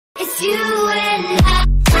you and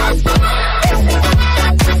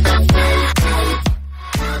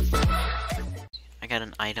I got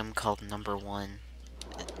an item called number 1.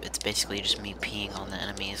 It's basically just me peeing on the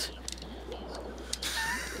enemies.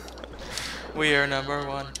 We are number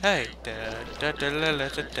one. Hey.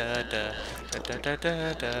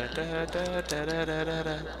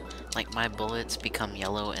 Like, my bullets become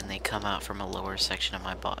yellow and they come out from a lower section of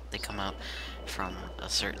my bot. They come out from a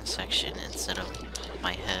certain section instead of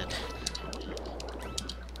my head.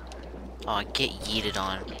 Oh, I get yeeted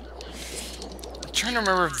on. I'm trying to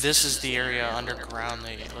remember if this is the area underground,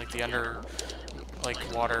 like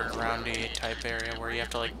the water groundy type area where you have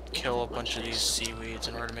to like kill a bunch of these seaweeds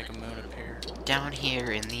in order to make a moon appear. Down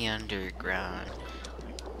here in the underground.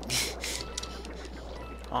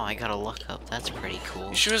 Oh, I got a luck up. That's pretty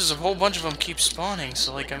cool. Sure, there's a whole bunch of them keep spawning,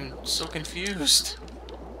 so like I'm so confused.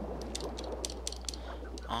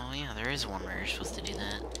 Oh yeah, there is one where you're supposed to do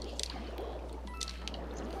that.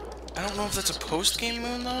 I don't know if that's a post-game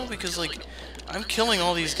moon though, because like I'm killing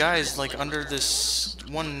all these guys like under this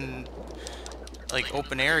one like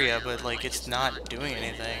open area, but like it's not doing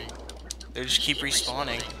anything. They just keep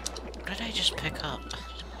respawning. What did I just pick up?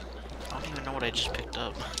 I don't even know what I just picked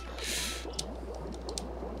up.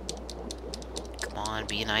 Come on,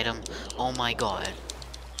 be an item. Oh my god.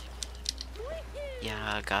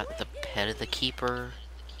 Yeah, I got the head of the keeper.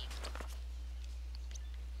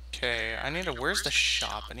 Okay, I need to. Where's the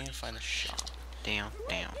shop? I need to find the shop. Down.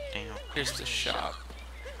 Here's the shop.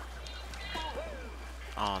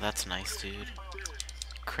 Oh, that's nice, dude.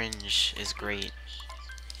 Cringe is great.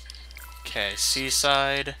 Okay,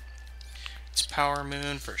 Seaside. It's Power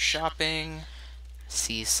Moon for shopping.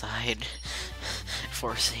 Seaside.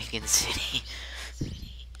 Forsaken City.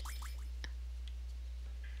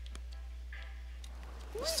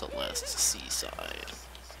 Celeste Seaside.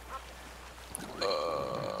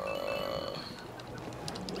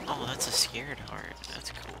 Oh, that's a scared heart.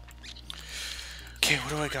 That's cool. Okay, what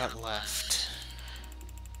do I got left?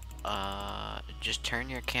 Just turn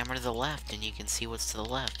your camera to the left and you can see what's to the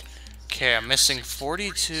left. Okay, I'm missing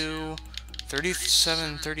 42,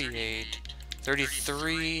 37, 38,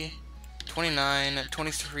 33, 29,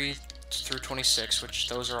 23 through 26, which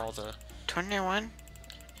those are all the... 21?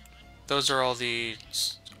 Those are all the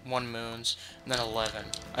one moons, and then 11.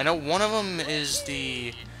 I know one of them is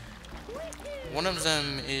the... One of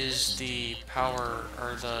them is the power,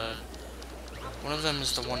 or the... One of them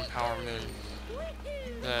is the one power moon.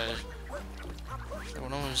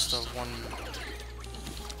 One of them is the one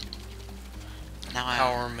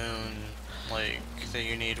power moon, like, that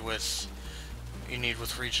you need with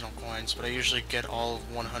regional coins, but I usually get all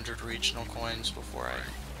 100 regional coins before I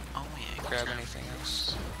grab anything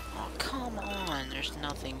else. Oh, come on, there's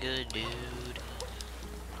nothing good, dude.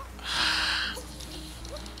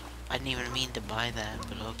 I didn't even mean to buy that,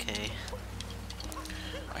 but okay.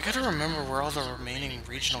 I gotta remember where all the remaining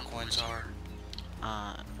regional coins are.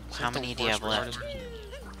 How many do you have left?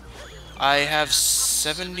 I have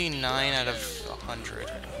 79 out of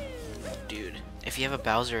 100. Dude, if you have a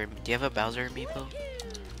Bowser, do you have a Bowser amiibo?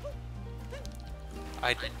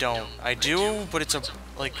 I don't. I do, but it's a,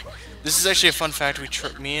 like, this is actually a fun fact.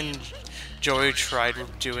 Me and Joey tried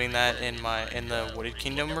doing that in the Wooded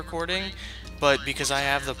Kingdom recording, but because I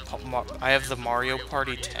have the Mario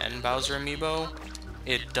Party 10 Bowser amiibo,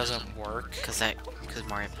 it doesn't work. Because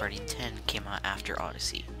Mario Party 10 came out after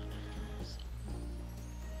Odyssey.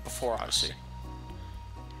 Before Odyssey.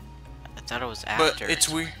 I thought it was after. But it's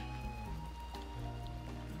weird.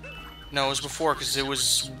 No, it was before, because it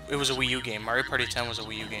was a Wii U game. Mario Party 10 was a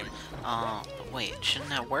Wii U game. But wait, shouldn't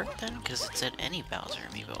that work then? Because it said any Bowser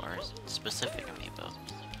amiibo or a specific amiibo.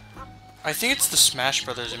 I think it's the Smash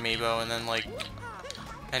Brothers amiibo, and then like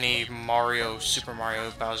any Super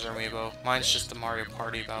Mario Bowser amiibo. Mine's just the Mario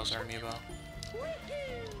Party Bowser amiibo.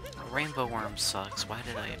 Rainbow Worm sucks. Why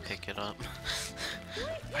did I pick it up?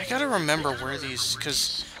 I gotta remember where these,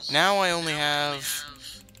 because now I only have,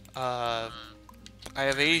 I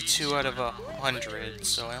have 82 out of 100,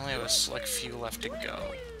 so I only have a select few left to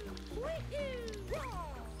go.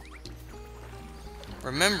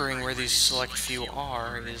 Remembering where these select few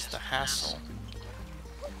are is the hassle.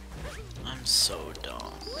 I'm so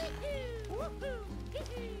dumb.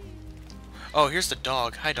 Oh, here's the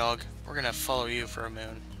dog. Hi, dog. We're gonna follow you for a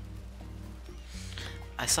moon.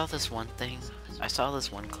 I saw this one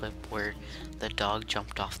clip where the dog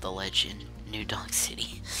jumped off the ledge in New Dog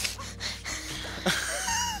City.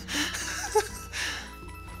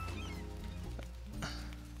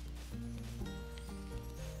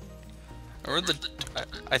 Or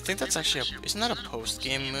I think that's actually isn't that a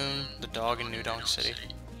post-game moon? The dog in New Dog City?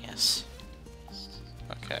 Yes.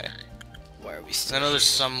 Okay. we still I know there's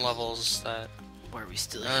here? some levels that. Why are we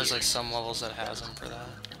still I know there's here? like some levels that has them for that.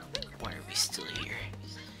 Why are we still here?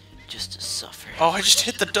 Just to suffer. Oh, I just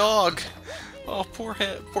hit the dog. Oh, poor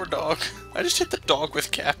dog. I just hit the dog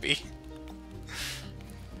with Cappy.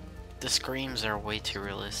 The screams are way too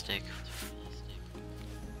realistic.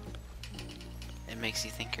 It makes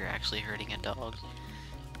you think you're actually hurting a dog.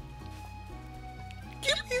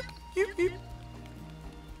 Yip, yip, yip, yip.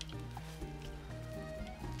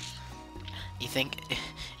 You think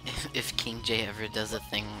if King J ever does a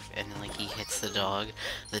thing and like he hits the dogs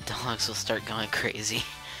will start going crazy.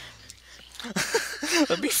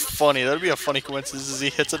 That'd be funny. That'd be a funny coincidence. Is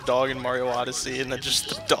he hits a dog in Mario Odyssey, and then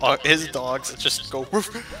just his dogs just go.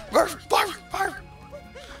 Roof, roof, roof, roof.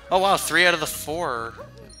 Oh wow, 3 out of the 4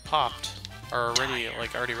 popped are already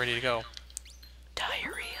already ready to go.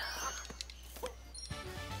 Diarrhea.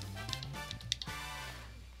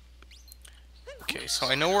 Okay, so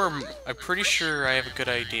I know where I'm pretty sure I have a good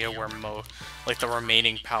idea where the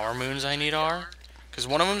remaining power moons I need are, because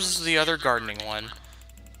one of them is the other gardening one.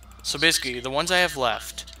 So basically, the ones I have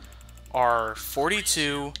left are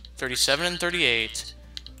 42, 37 and 38,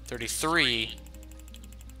 33,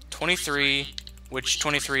 23, which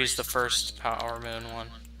 23 is the first power moon one,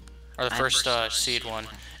 or the first seed one,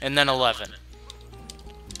 and then 11.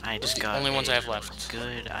 I just the got only ones I have left.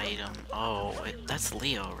 Good item. Oh, that's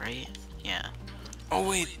Leo, right? Yeah. Oh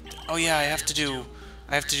wait. Oh yeah, I have to do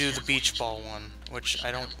the beach ball one, which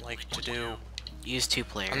I don't like to do. Use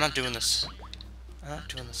 2-player. I'm not doing this. I'm not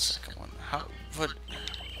doing the second one. How am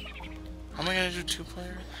I gonna do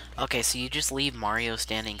 2-player? Okay, so you just leave Mario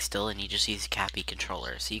standing still and you just use Cappy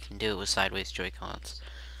controller, so you can do it with sideways Joy-Cons.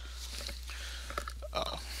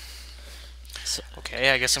 Oh. So,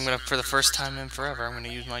 Okay, I guess I'm gonna, for the first time in forever, I'm gonna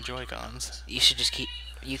use my Joy-Cons. you should just keep.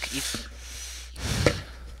 You could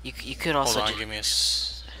also. Hold on, give me a.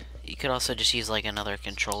 You could also just use like another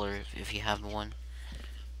controller if you have one.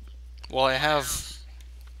 Well, I have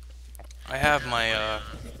my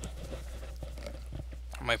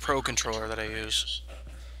my Pro controller that I use.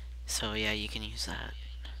 So yeah, you can use that.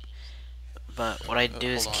 But what I'd do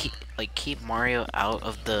is Hold on. keep Mario out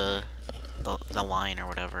of the line or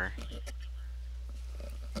whatever.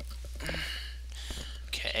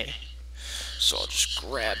 Okay. So I'll just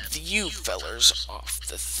grab you fellers off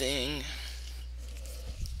the thing.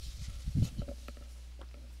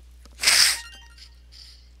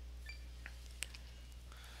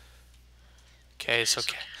 Okay, so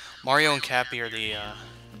Mario and Cappy are the,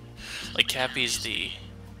 Cappy's the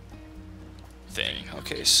thing.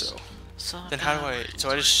 Okay, so then how do I, so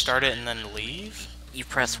I just start it and then leave? You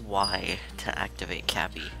press Y to activate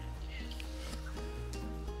Cappy.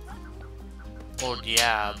 Well,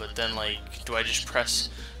 yeah, but then, do I just press,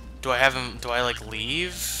 do I,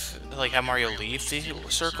 leave? Like, have Mario leave the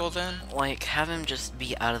circle, then? Like, have him just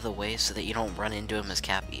be out of the way so that you don't run into him as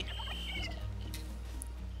Cappy.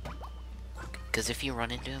 Because if you run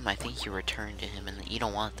into him, I think you return to him, and you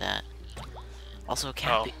don't want that. Also,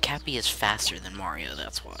 Cappy is faster than Mario,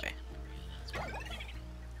 that's why.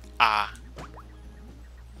 Ah.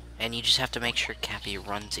 And you just have to make sure Cappy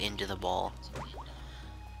runs into the ball.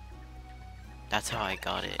 That's how I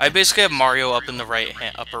got it. I basically have Mario up in the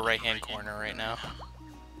upper right-hand corner right now.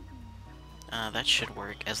 That should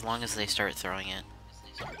work, as long as they start throwing it.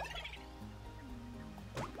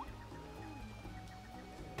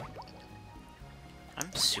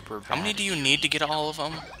 I'm super bad. How many do you need to get all of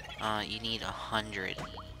them? You need 100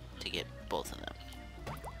 to get both of them.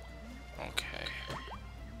 Okay.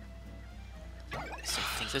 So I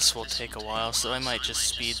think This will take a while, so I might just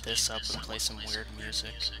speed this up and play some weird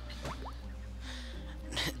music.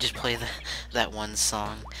 just play that one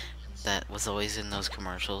song that was always in those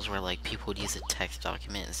commercials where like people would use a text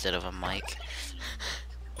document instead of a mic.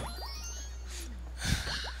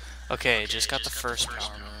 Okay, just got the first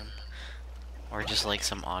power moon. Or just like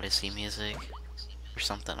some Odyssey music or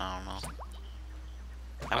something, I don't know.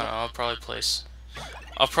 I don't know,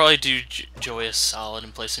 I'll probably do Joyous Solid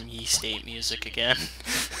and play some Ye State music again.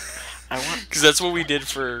 Because that's what we did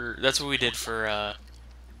for, that's what we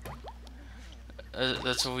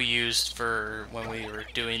used for when we were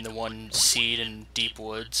doing the one seed in Deep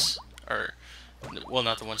Woods. Or, well,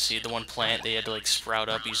 not the one seed, the one plant they had to, sprout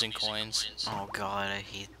up using coins. Oh god, I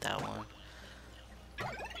hate that one.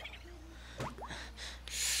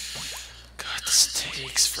 God, this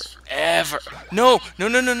takes forever. No,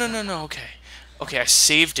 okay. Okay, I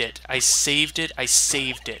saved it. I saved it.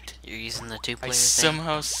 You're using the 2-player thing?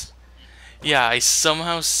 somehow... Yeah, I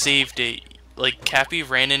somehow saved it. Cappy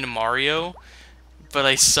ran into Mario, but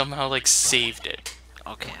I somehow, saved it.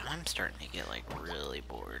 Okay, I'm starting to get, really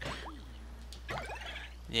bored.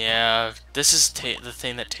 Yeah, this is the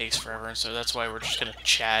thing that takes forever, and so that's why we're just gonna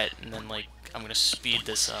chat, and then, like, I'm gonna speed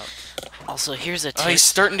this up. Also, here's a Oh, tip. he's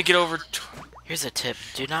starting to get over... Here's a tip.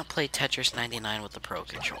 Do not play Tetris 99 with the Pro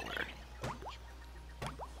Controller.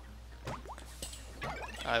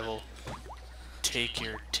 I will take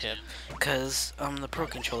your tip. Because, the Pro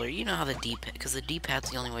Controller, you know how the D-pad... Because the D-pad's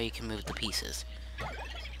the only way you can move the pieces.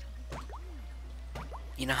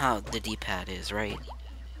 You know how the D-pad is, right?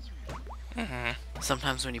 Mm-hmm.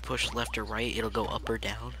 Sometimes when you push left or right, it'll go up or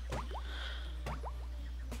down.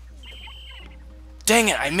 Dang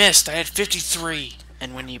it, I missed! I had 53!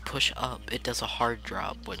 And when you push up, it does a hard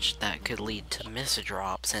drop, which that could lead to miss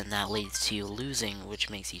drops, and that leads to you losing, which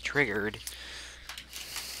makes you triggered.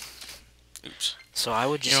 Oops. So I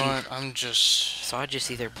would just... You know what, I'm just... So I'd just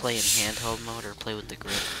either play in handheld mode or play with the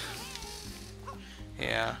grip.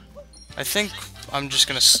 Yeah. I think I'm just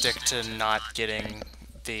gonna stick to not getting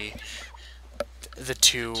the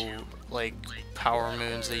two, like, power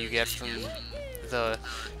moons that you get from the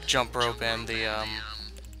jump rope and the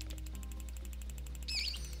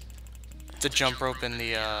jump rope and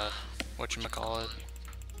the, whatchamacallit.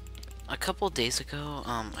 A couple days ago,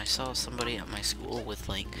 I saw somebody at my school with,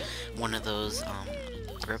 like, one of those,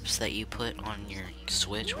 grips that you put on your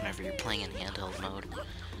Switch whenever you're playing in handheld mode.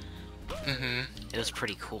 Mm-hmm. It was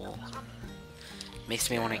pretty cool.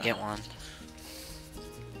 Makes me want to get one.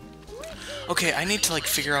 Okay, I need to, like,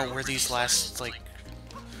 figure out where these last, like,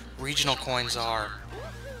 regional coins are.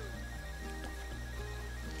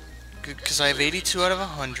 Because I have 82 out of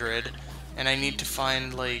 100, and I need to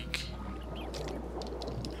find, like...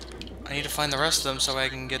 I need to find the rest of them so I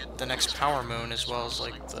can get the next power moon, as well as,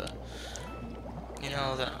 like, the... You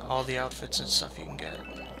know, all the outfits and stuff you can get.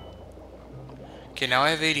 Okay, now I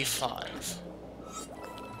have 85.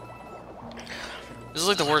 This is,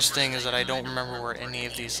 like, the worst thing, is that I don't remember where any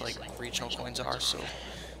of these, like, regional coins are, so...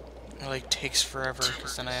 It, like, takes forever,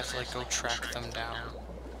 because then I have to, like, go track them down.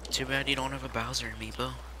 Too bad you don't have a Bowser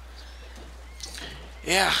amiibo.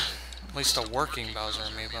 Yeah, at least a working Bowser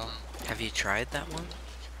amiibo. Have you tried that one?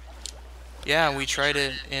 Yeah, we tried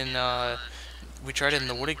it in the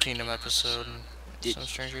Wooded Kingdom episode, and for some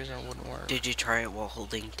strange reason it wouldn't work. Did you try it while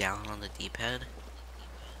holding down on the D-pad?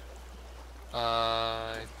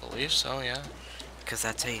 I believe so, yeah. Because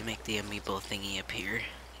that's how you make the amiibo thingy appear.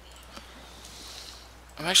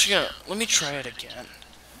 I'm actually gonna... Let me try it again.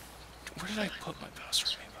 Where did I put my Bowser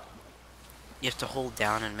amiibo? You have to hold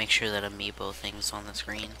down and make sure that amiibo thing's on the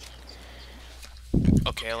screen.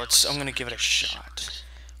 Okay, I'm gonna give it a shot.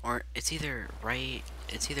 Or it's either right,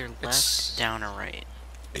 it's either left, down, or right.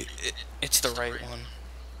 It's the right one.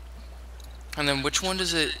 And then which one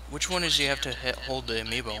does you have to hold the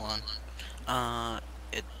amiibo on?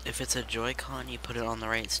 If it's a Joy-Con, you put it on the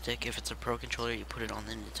right stick. If it's a Pro Controller, you put it on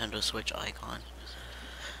the Nintendo Switch icon.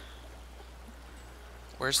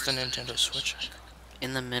 Where's the Nintendo Switch icon?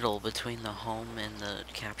 In the middle, between the home and the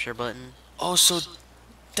capture button. Oh, so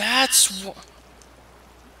that's what...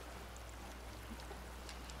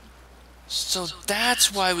 So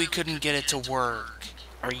that's why we couldn't get it to work.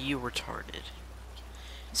 Are you retarded?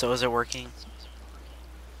 So is it working?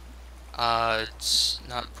 It's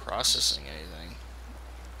not processing anything.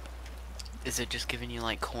 Is it just giving you,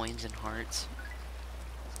 like, coins and hearts?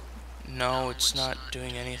 No, it's not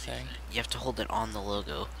doing anything. You have to hold it on the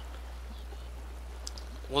logo.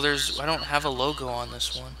 Well, I don't have a logo on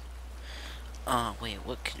this one. Wait,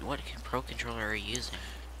 what Pro Controller are you using?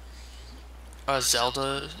 A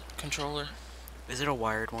Zelda controller? Is it a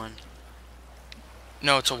wired one?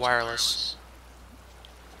 No, it's a wireless.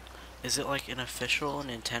 Is it like an official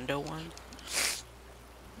Nintendo one?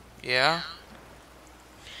 Yeah.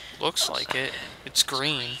 Looks like it. It's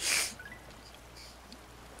green.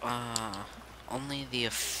 Only the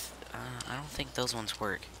I don't think those ones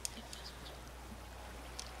work.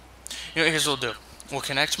 You know, here's what we'll do. We'll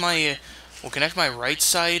connect my right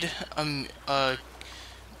side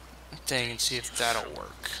thing and see if that'll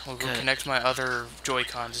work. We'll connect my other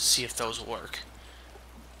Joy-Cons and see if those work.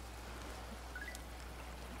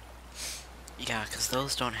 Yeah, because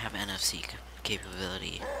those don't have NFC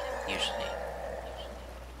capability, usually.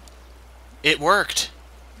 It worked!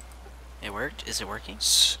 It worked? Is it working?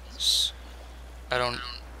 I don't...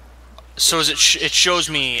 So it shows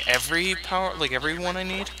me every power, like every one I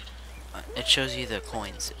need? It shows you the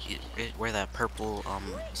coins, where that purple,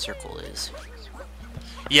 circle is.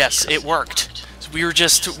 Yes, it worked. So we were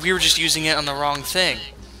just using it on the wrong thing.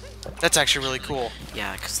 That's actually really cool.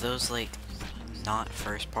 Yeah, because those, like, not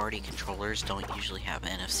first-party controllers don't usually have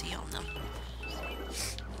NFC on them.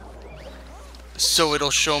 So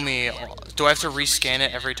it'll show me... Do I have to rescan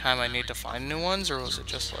it every time I need to find new ones, or was it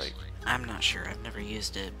just like... I'm not sure. I've never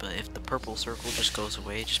used it, but if the purple circle just goes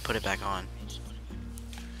away, just put it back on.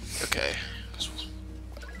 Okay.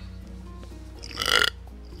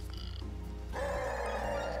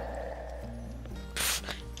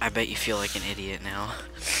 I bet you feel like an idiot now.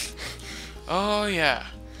 Oh, yeah.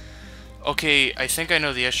 Okay, I think I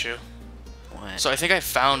know the issue. What? So I think I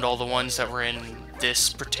found all the ones that were in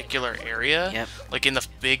this particular area. Yep. Like in the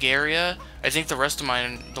big area. I think the rest of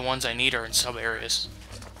mine, the ones I need, are in sub-areas.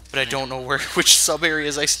 But I don't know which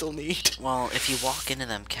sub-areas I still need. Well, if you walk into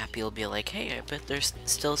them, Cappy will be like, hey, I bet there's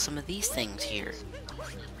still some of these things here.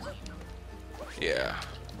 Yeah.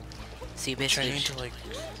 So you Which I basically, need to, like...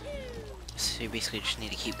 so you basically just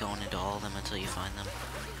need to keep going into all of them until you find them.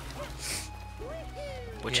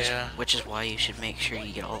 Which is why you should make sure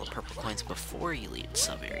you get all the purple coins before you leave the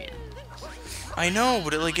sub-area. I know,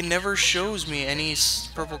 but it never shows me any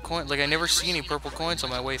purple coins. Like, I never see any purple coins on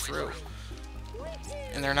my way through.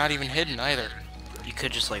 And they're not even hidden, either. You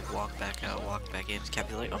could just, like, walk back out, walk back in,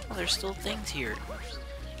 Cappy like, oh, there's still things here.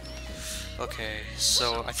 Okay,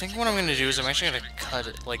 so I think what I'm gonna do is I'm actually gonna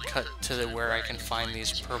cut to where I can find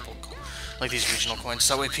these purple, these regional coins.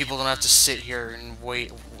 So that way people don't have to sit here and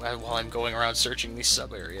wait while I'm going around searching these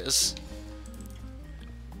sub areas.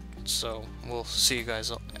 So we'll see you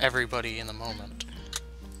guys, everybody, in a moment.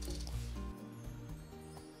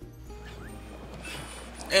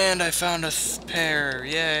 And I found a pair.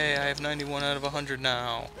 Yay! I have 91 out of 100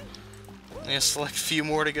 now. I'm gonna select a few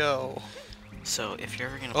more to go. So if you're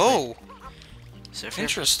ever gonna Oh. play, so if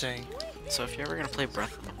Interesting. So if you're ever gonna play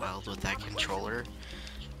Breath of the Wild with that controller,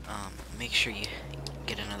 make sure you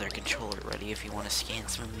get another controller ready if you want to scan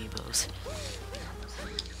some amiibos.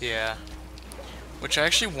 Yeah. Which I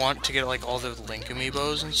actually want to get like all the Link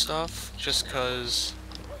amiibos and stuff, just cause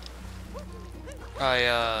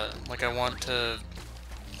I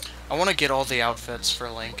want to get all the outfits for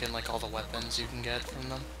Link and like all the weapons you can get from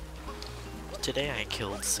them. Today I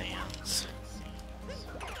killed Sans.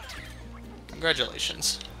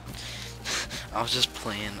 Congratulations. I was just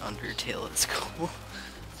playing Undertale at school.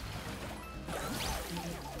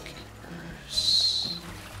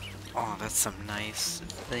 Oh, that's some nice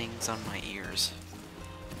things on my ears.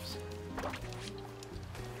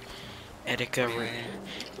 Etika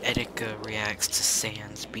reacts to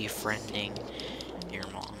Sans befriending your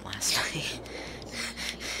mom last night.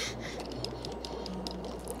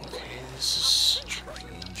 Okay, this is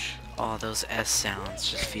strange. Oh, those S sounds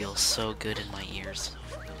just feel so good in my ears.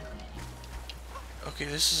 Okay,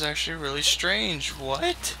 this is actually really strange.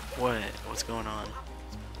 What? What? What's going on?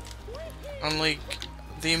 I'm like,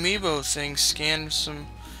 the amiibo thing scan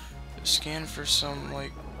for some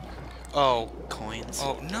like, oh. Coins?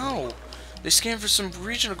 Oh, no! They scan for some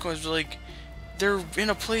regional coins, but like, they're in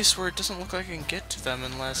a place where it doesn't look like I can get to them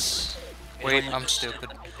unless... Wait, I'm stupid.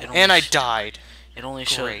 And I died. It only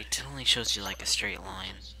shows you like a straight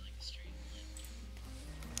line.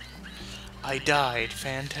 I died.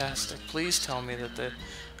 Fantastic. Please tell me that the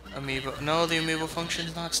amiibo... No, the amiibo function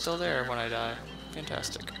is not still there when I die.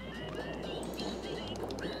 Fantastic.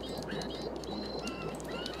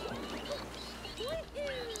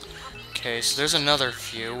 Okay, so there's another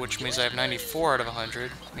few, which means I have 94 out of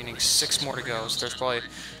 100, meaning 6 more to go, so there's probably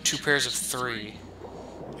 2 pairs of 3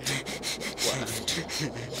 left.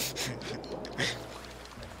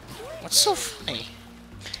 What's so funny?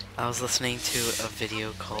 I was listening to a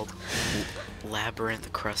video called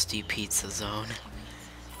Labyrinth Krusty Pizza Zone.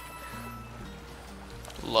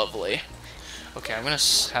 Lovely. Okay, I'm gonna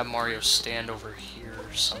have Mario stand over here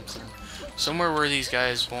or something. Somewhere where these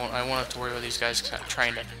guys won't... I won't have to worry about these guys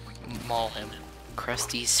trying to maul him.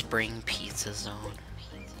 Krusty Spring Pizza Zone.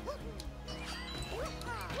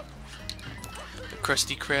 The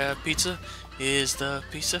Krusty Krab pizza is the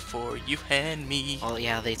pizza for you and me. Oh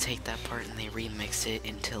yeah, they take that part and they remix it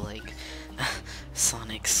into like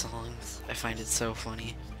Sonic songs. I find it so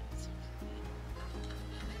funny.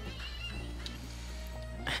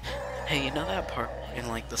 Hey, you know that part in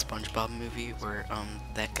like the SpongeBob movie where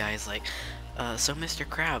that guy's like, so Mr.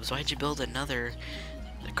 Krabs, why'd you build another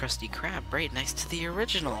Krusty Krab right next to the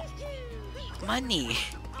original? Money.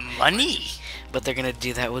 Money. But they're gonna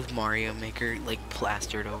do that with Mario Maker, like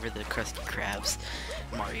plastered over the Krusty Krabs.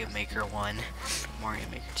 Mario Maker 1, Mario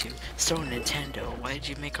Maker 2. So Nintendo, why did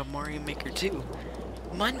you make a Mario Maker 2?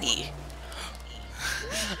 Money.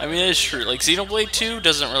 I mean, it's true. Like, Xenoblade 2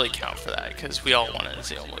 doesn't really count for that, because we all wanted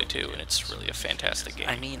Xenoblade 2, and it's really a fantastic game.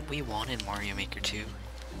 I mean, we wanted Mario Maker 2.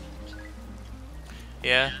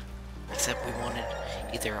 Yeah. Except we wanted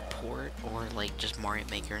either a port or, like, just Mario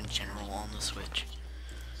Maker in general on the Switch.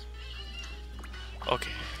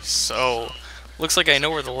 Okay, so Looks like I know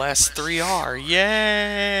where the last 3 are.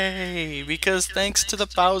 Yay! Because thanks to the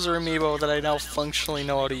Bowser amiibo that I now functionally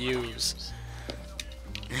know how to use.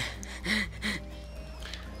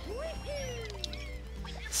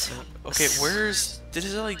 So, Okay, where's... Did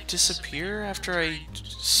it, like, disappear after I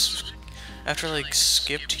like,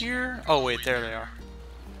 skipped here? Oh, wait, there they are.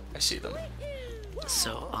 I see them.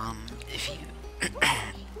 So, if you...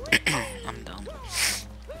 I'm dumb.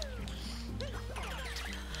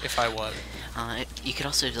 If I was. You could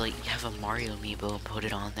also, like, have a Mario amiibo and put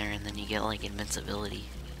it on there, and then you get, like, invincibility.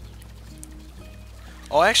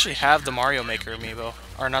 Oh, I actually have the Mario Maker amiibo.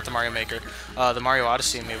 Or not the Mario Maker. The Mario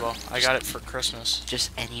Odyssey amiibo. I got it for Christmas.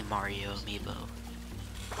 Just any Mario amiibo.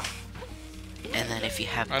 And then if you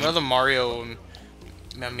have... I know the Mario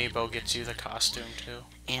amiibo gets you the costume, too.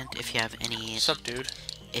 And if you have any... What's up, dude?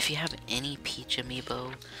 If you have any Peach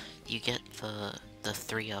amiibo, you get the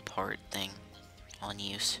 3-up heart thing on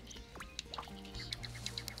use.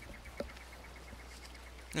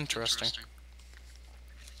 Interesting.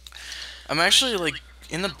 I'm actually, like,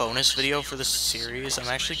 in the bonus video for this series, I'm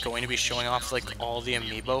actually going to be showing off, like, all the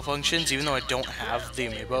amiibo functions. Even though I don't have the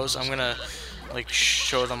amiibos, I'm gonna, like,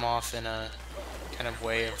 show them off in a kind of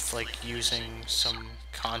way of, like, using some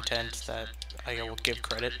content that I will give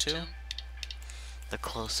credit to. The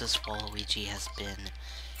closest Waluigi has been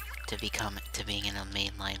to being in a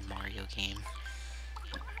mainline Mario game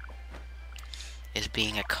is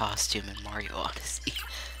being a costume in Mario Odyssey.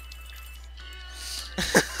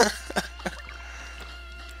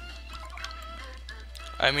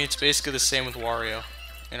 I mean, it's basically the same with Wario,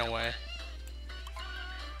 in a way.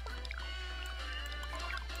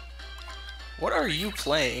 What are you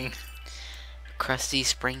playing? Krusty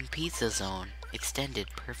Spring Pizza Zone. Extended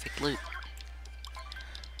Perfect Loop.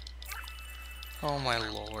 Oh my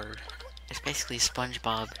lord. It's basically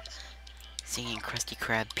SpongeBob singing Krusty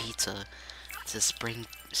Krab Pizza. It's a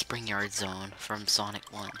spring yard zone from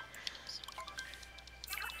Sonic 1.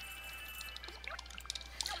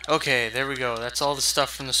 Okay, there we go. That's all the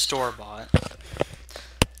stuff from the store bought.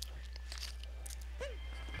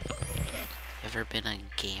 Ever been a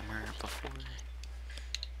gamer before?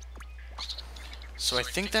 So I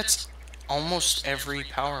think that's almost every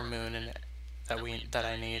Power Moon in it that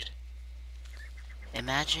I need.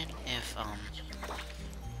 Imagine if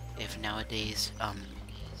nowadays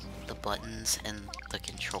the buttons and the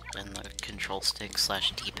control stick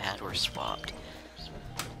 / D-pad were swapped.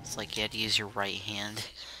 It's like you had to use your right hand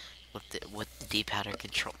with the D-pad or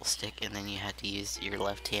control stick, and then you had to use your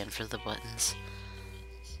left hand for the buttons.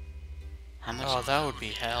 How much? Oh, that would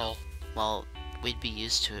be hell. Well, we'd be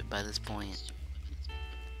used to it by this point.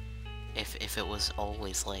 If it was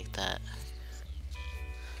always like that.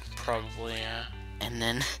 Probably, yeah. And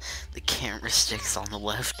then the camera sticks on the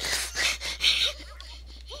left.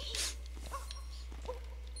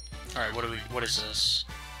 Alright, what is this?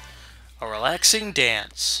 A relaxing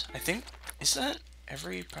dance. I think, is that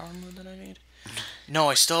every power move that I need? No,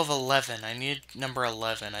 I still have 11. I need number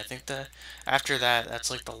 11. I think that after that,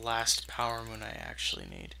 that's like the last power moon I actually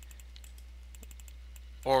need.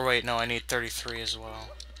 Or wait, no, I need 33 as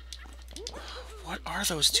well. What are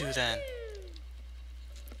those two then?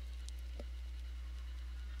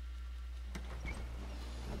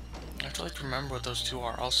 I have to like remember what those two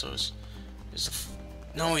are. Also, is the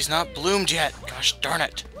no, he's not bloomed yet. Gosh darn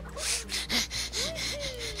it!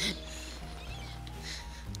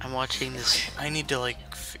 I'm watching this. I need to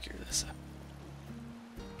like figure this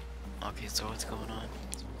out. Okay, so what's going on?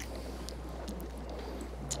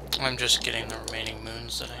 I'm just getting the remaining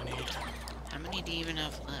moons that I need. How many do you even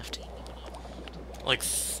have left? Like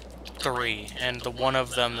 3, and the one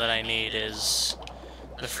of them that I need is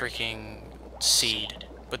the freaking seed.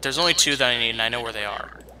 But there's only 2 that I need, and I know where they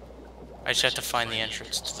are. I just have to find the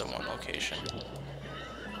entrance to the one location.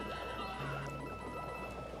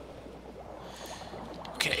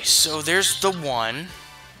 Okay, so there's the one,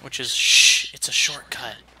 which is shh, it's a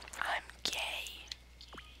shortcut. I'm gay.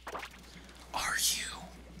 Are you?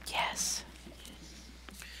 Yes.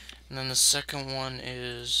 And then the second one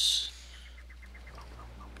is...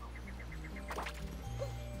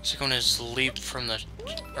 Second one is leap from the...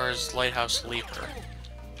 or is Lighthouse Leaper.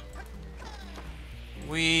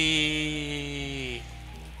 Wee...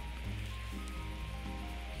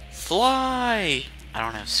 Fly! I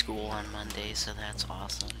don't have school on Monday, so that's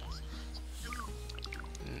awesome.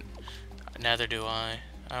 Neither do I.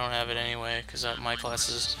 I don't have it anyway, because my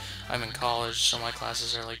classes... I'm in college, so my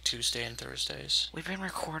classes are like Tuesday and Thursdays. We've been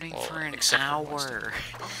recording Well, for an except for hour.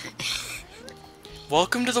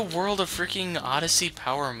 Welcome to the world of freaking Odyssey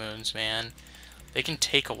Power Moons, man. They can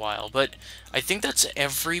take a while, but I think that's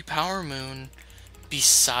every Power Moon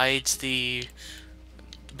besides the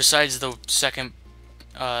second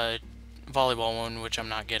volleyball one, which I'm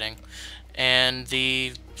not getting, and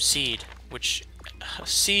the seed, which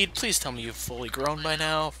seed, please tell me you've fully grown by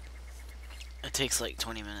now. It takes like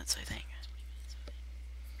 20 minutes, I think.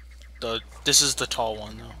 This is the tall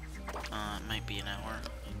one though. It might be an hour.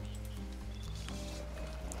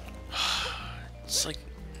 It's like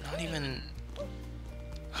not even.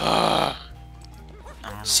 I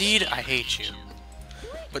don't know. Seed, I hate you.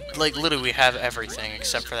 But like literally, we have everything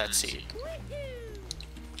except for that seed.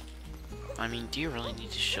 I mean, do you really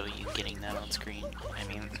need to show you getting that on screen? I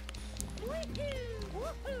mean,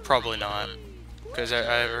 Probably not, because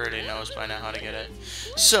I already knows by now how to get it.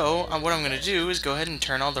 So what I'm gonna do is go ahead and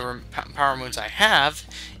turn all the power moons I have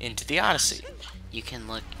into the Odyssey. you can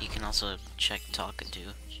look. You can also check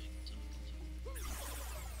Talkatoo.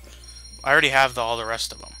 I already have all the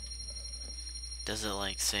rest of them. Does it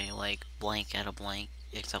like say like blank out of blank,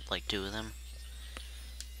 except like 2 of them?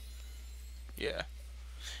 Yeah.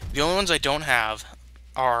 The only ones I don't have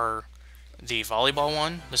are the volleyball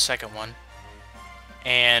one, the second one,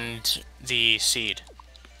 and the seed.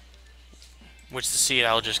 Which the seed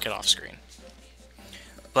I'll just get off screen.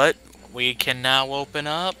 But we can now open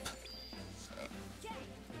up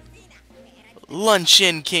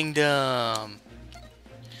Luncheon Kingdom.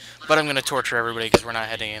 But I'm gonna torture everybody because we're not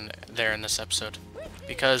heading in there in this episode.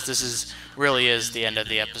 Because this really is the end of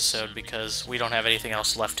the episode because we don't have anything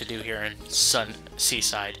else left to do here in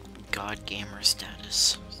Seaside. God gamer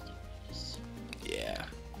status. Yeah.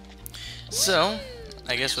 So,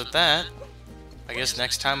 I guess with that,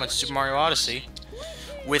 next time on Super Mario Odyssey,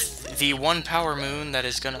 with the one power moon that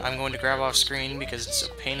I'm going to grab off screen because it's a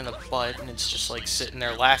pain in the butt and it's just like sitting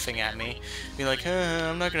there laughing at me, being like,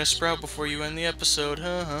 I'm not gonna sprout before you end the episode.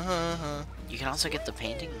 You can also get the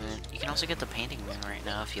painting moon. You can also get the painting moon right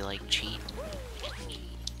now if you like cheat.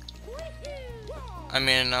 I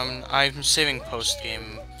mean, I'm saving post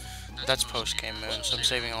game. That's post game moon, so I'm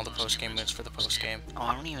saving all the post game moons for the post game. Oh,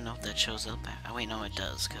 I don't even know if that shows up. Oh wait, no, it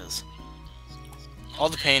does, cause all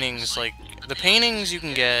the paintings, like the paintings you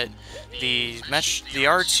can get, the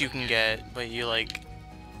arts you can get, but you like.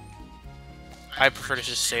 I prefer to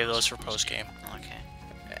just save those for post game.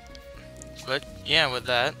 okay. But yeah, with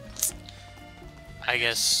that, I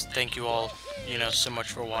guess thank you all, so much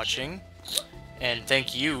for watching, and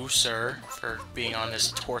thank you, sir, for being on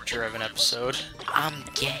this torture of an episode. I'm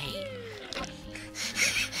gay.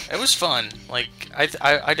 It was fun. Like I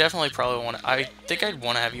definitely probably want to. I think I'd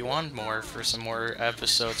want to have you on more for some more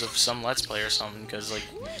episodes of some Let's Play or something, because like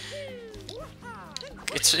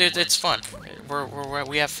it's fun.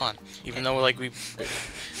 We have fun, even though like we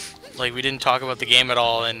didn't talk about the game at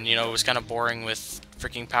all, and it was kind of boring with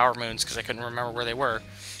freaking power moons because I couldn't remember where they were.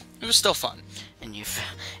 It was still fun. And you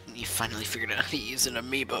finally figured out how to use an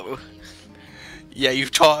amiibo. Yeah, you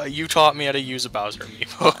taught me how to use a Bowser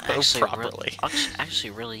amiibo properly. Actually,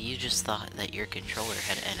 really, you just thought that your controller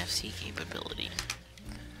had NFC capability.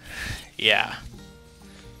 Yeah.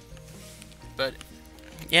 But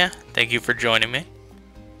yeah, thank you for joining me.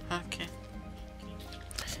 Okay.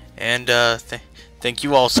 And thank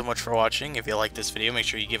you all so much for watching. If you like this video, make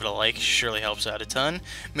sure you give it a like. It surely helps out a ton.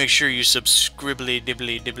 Make sure you subscribbly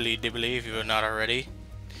dibbly if you are not already.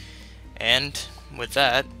 And with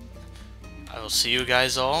that, I will see you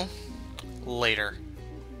guys all later.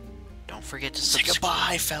 Don't forget to say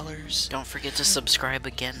goodbye, fellers. Don't forget to subscribe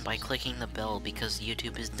again by clicking the bell because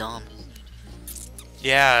YouTube is dumb.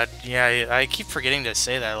 Yeah, I keep forgetting to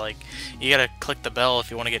say that. Like, you gotta click the bell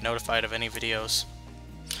if you want to get notified of any videos.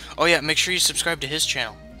 Oh yeah, make sure you subscribe to his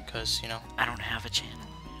channel, because, I don't have a channel.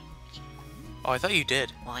 Oh, I thought you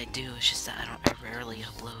did. Well, I do, it's just that I rarely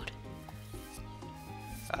upload.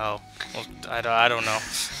 Oh, well, I don't know.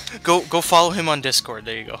 Go follow him on Discord,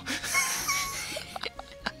 there you go.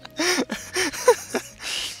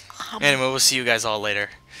 Anyway, we'll see you guys all later.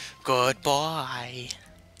 Goodbye.